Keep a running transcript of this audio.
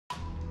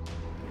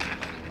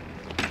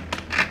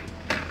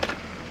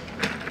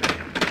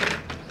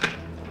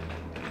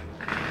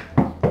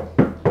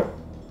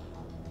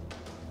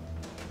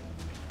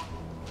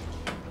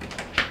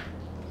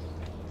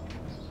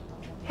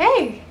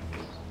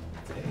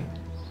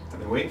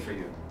waiting for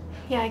you.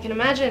 Yeah, I can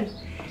imagine.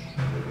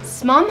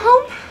 Is Mom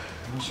home?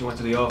 Well, she went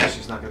to the office.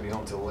 She's not going to be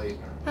home till late.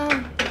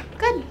 Oh,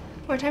 good.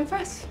 More time for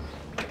us.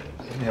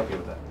 Let me help you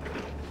with that.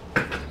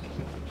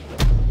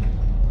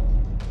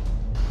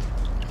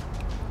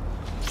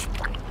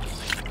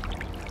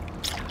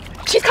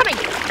 She's coming!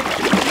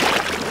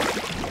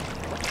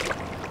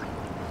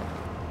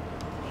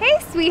 Hey,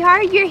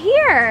 sweetheart, you're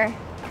here.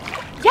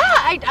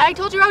 Yeah, I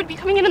told you I would be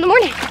coming in the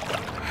morning.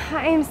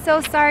 I am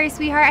so sorry,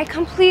 sweetheart. I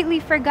completely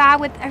forgot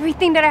with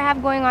everything that I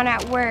have going on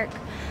at work.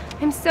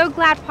 I'm so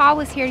glad Paul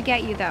was here to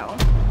get you, though.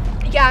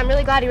 Yeah, I'm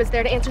really glad he was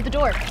there to answer the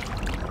door.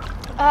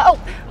 Oh,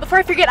 before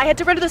I forget, I had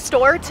to run to the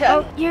store to...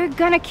 Oh, you're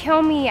gonna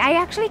kill me. I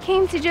actually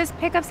came to just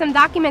pick up some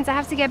documents. I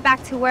have to get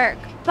back to work.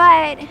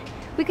 But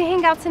we can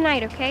hang out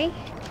tonight, okay?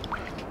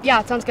 Yeah,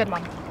 it sounds good,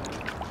 Mom.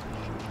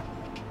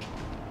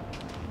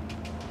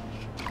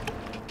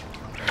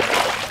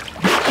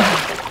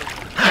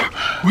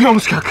 We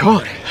almost got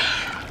caught.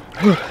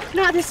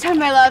 Not this time,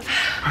 my love.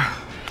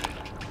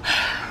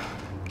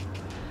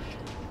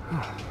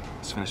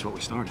 Let's finish what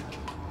we started.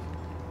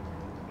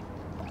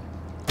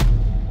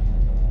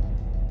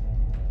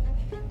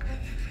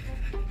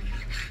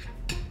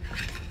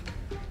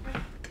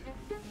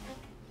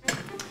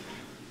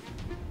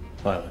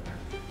 Violet,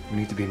 we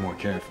need to be more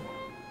careful.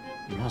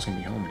 Your mom's gonna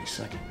be home any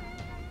second.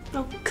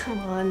 Oh, come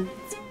on.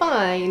 It's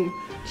fine.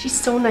 She's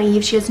so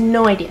naive, she has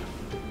no idea.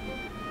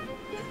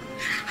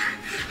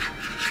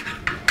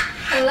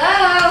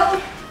 Hello?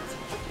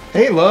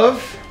 Hey,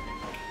 love.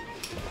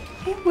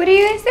 Hey, what are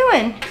you guys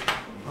doing?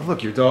 Oh,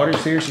 look, your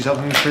daughter's here. She's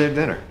helping me for their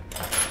dinner.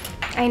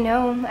 I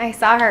know. I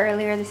saw her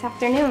earlier this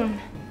afternoon.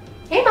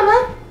 Hey,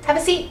 Mama. Have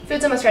a seat.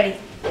 Food's almost ready.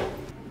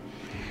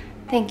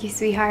 Thank you,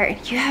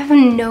 sweetheart. You have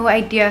no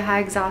idea how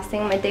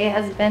exhausting my day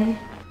has been.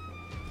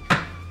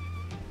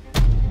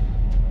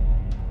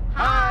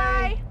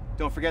 Hi!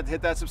 Don't forget to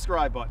hit that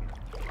subscribe button.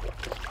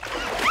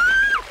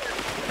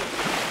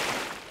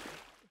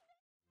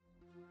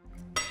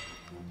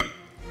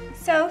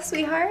 So,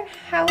 sweetheart,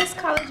 how is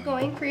college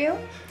going for you?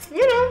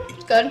 You know,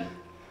 it's good.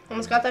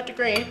 Almost got that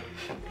degree.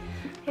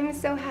 I'm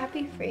so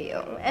happy for you.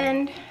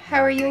 And how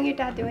are you and your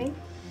dad doing?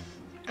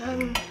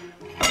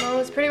 Well, it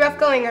was pretty rough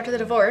going after the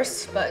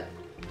divorce, but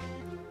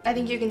I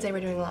think you can say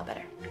we're doing a lot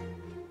better.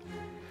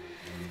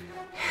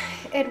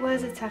 It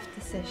was a tough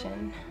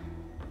decision,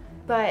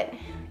 but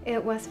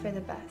it was for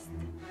the best.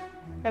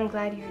 I'm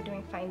glad you're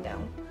doing fine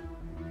though.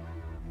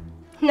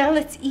 Now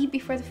let's eat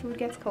before the food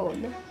gets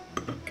cold.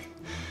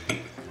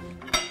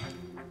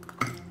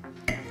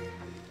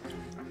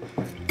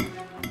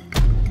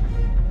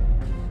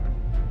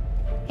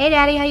 Hey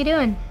Daddy, how you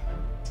doing?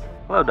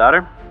 Hello,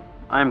 daughter.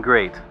 I'm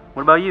great.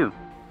 What about you?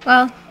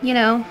 Well, you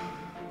know,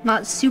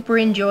 not super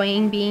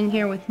enjoying being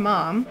here with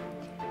Mom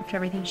after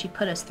everything she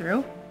put us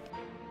through.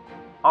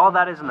 All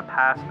that is in the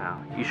past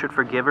now. You should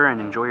forgive her and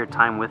enjoy your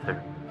time with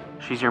her.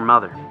 She's your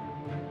mother.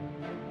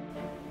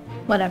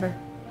 Whatever.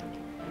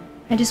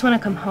 I just want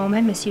to come home.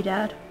 I miss you,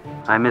 Dad.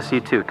 I miss you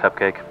too,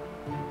 Cupcake.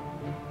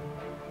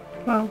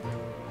 Well,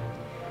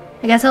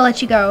 I guess I'll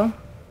let you go,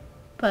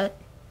 but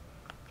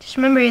just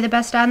remember you're the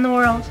best dad in the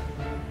world.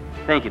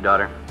 Thank you,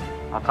 daughter.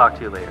 I'll talk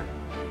to you later.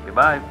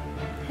 Goodbye.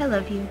 I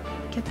love you.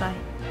 Goodbye.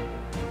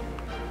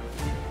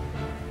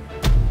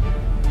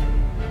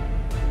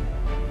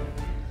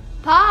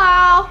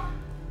 Paul!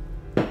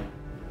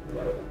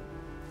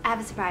 I have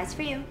a surprise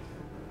for you.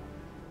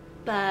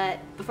 But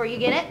before you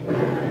get it,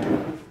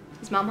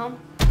 is Mom home?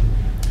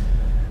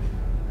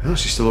 No,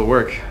 she's still at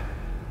work.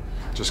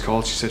 Just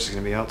called. She said she's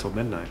gonna be out till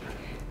midnight.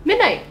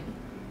 Midnight.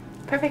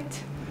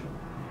 Perfect.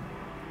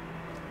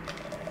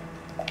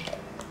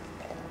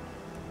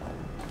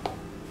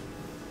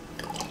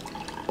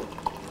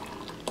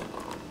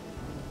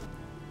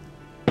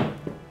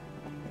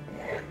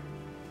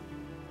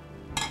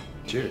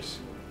 Cheers.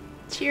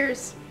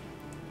 Cheers.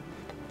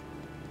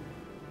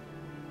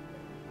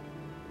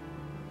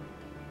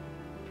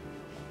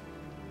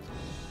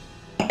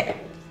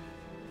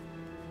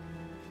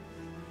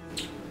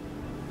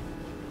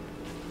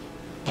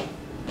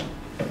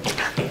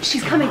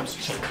 She's coming.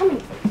 She's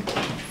coming.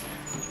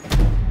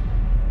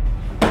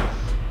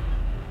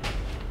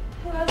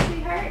 Hello,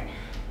 sweetheart.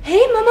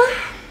 Hey, Mama.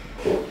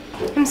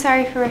 I'm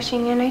sorry for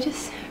rushing in. I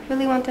just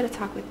really wanted to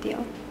talk with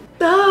you.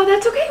 Oh,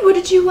 that's okay. What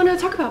did you want to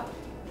talk about?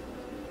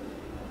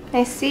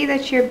 I see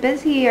that you're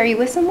busy. Are you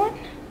with someone?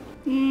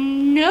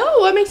 No,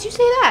 what makes you say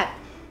that?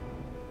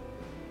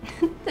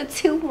 The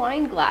 2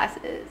 wine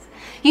glasses.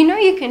 You know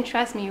you can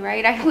trust me,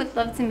 right? I would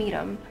love to meet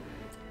him.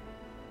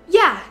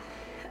 Yeah.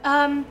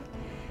 And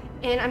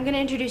I'm gonna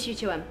introduce you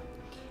to him.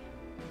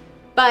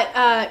 But,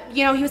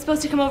 you know, he was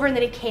supposed to come over and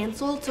then he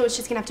canceled, so it's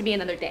just gonna have to be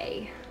another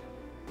day.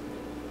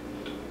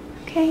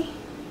 Okay.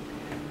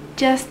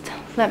 Just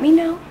let me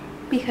know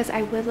because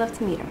I would love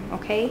to meet him,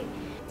 okay?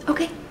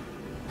 Okay.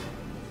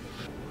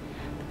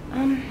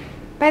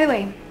 By the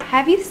way,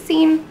 have you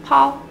seen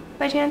Paul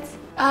by chance?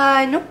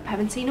 Nope,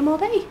 haven't seen him all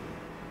day.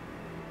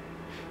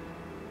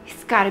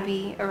 He's gotta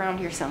be around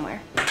here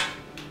somewhere.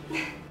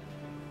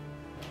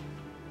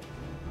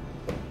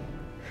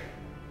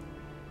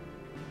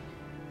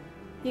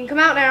 You can come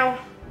out now.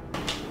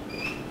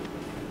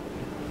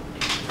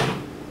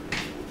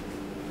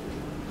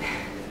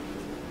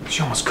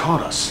 She almost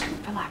caught us.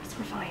 Relax,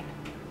 we're fine.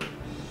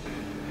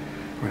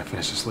 We're gonna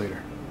finish this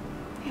later.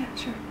 Yeah,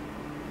 sure.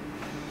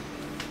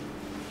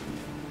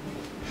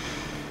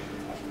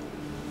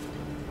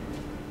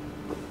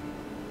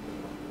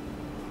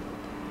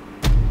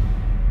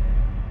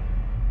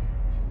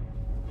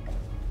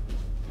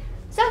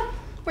 So,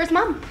 where's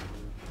Mom?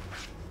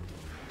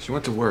 She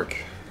went to work.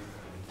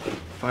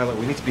 Violet,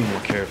 we need to be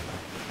more careful.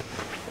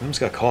 We almost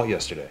got caught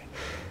yesterday.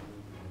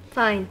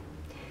 Fine.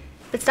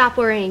 But stop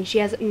worrying, she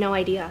has no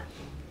idea.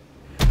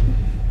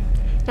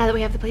 Now that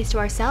we have the place to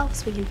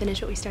ourselves, we can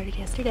finish what we started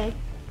yesterday.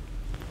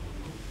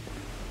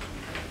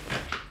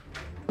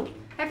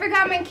 I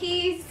forgot my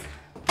keys.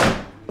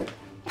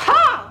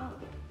 Paul!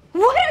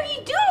 What are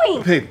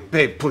you doing?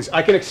 Babe, please,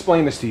 I can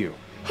explain this to you.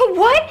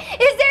 What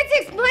is there to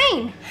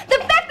explain? The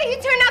fact that you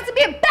turned out to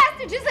be a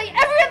bastard just like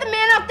every other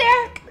man out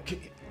there?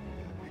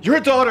 Your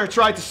daughter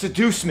tried to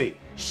seduce me.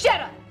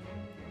 Shut up!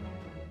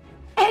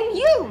 And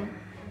you!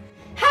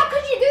 How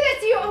could you do this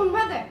to your own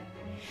mother?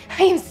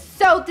 I am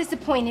so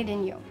disappointed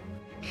in you.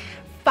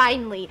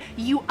 Finally,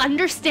 you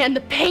understand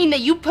the pain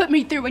that you put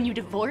me through when you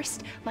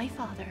divorced my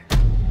father.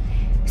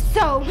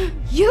 So,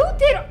 you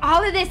did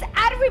all of this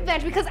out of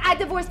revenge because I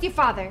divorced your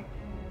father.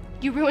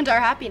 You ruined our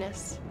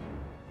happiness.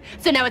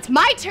 So now it's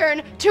my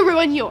turn to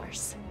ruin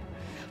yours.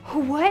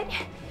 What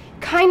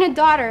kind of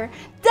daughter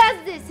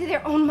does this to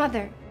their own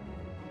mother?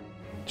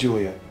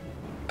 Julia,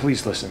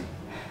 please listen.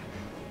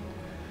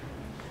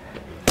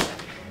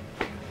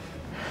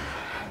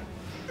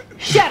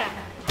 Shut up!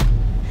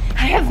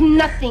 I have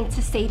nothing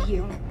to say to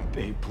you.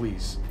 Babe,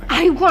 please.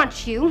 I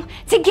want you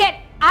to get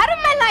out of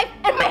my life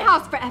and my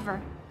house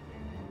forever.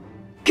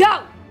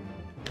 Go!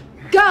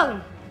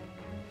 Go!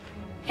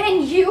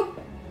 And you,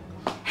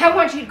 I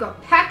want you to go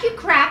pack your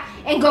crap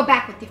and go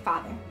back with your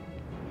father.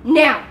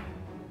 Now!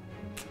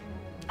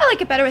 I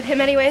like it better with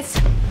him anyways.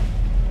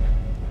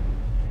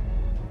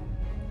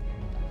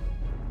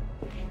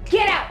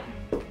 Get out!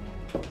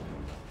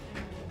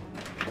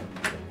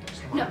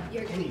 No,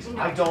 you're Please,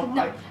 no, I don't.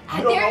 No.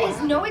 You don't There know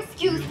is no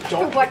excuse for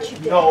don't what you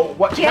did. know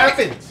what Get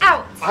happened.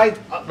 out! Look, I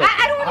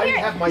don't want to hear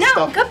have it. my No,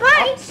 stuff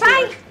goodbye.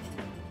 upstairs. Bye.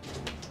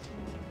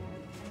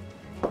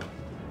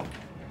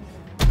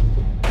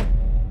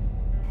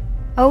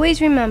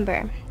 Always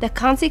remember, the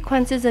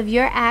consequences of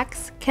your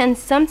acts can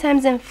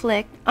sometimes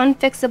inflict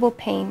unfixable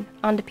pain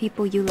on the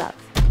people you love.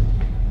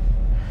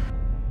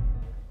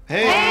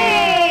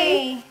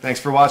 Hey! Thanks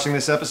for watching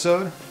this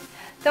episode.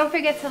 Don't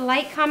forget to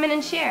like, comment,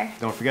 and share.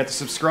 Don't forget to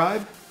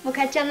subscribe. We'll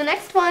catch you on the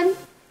next one.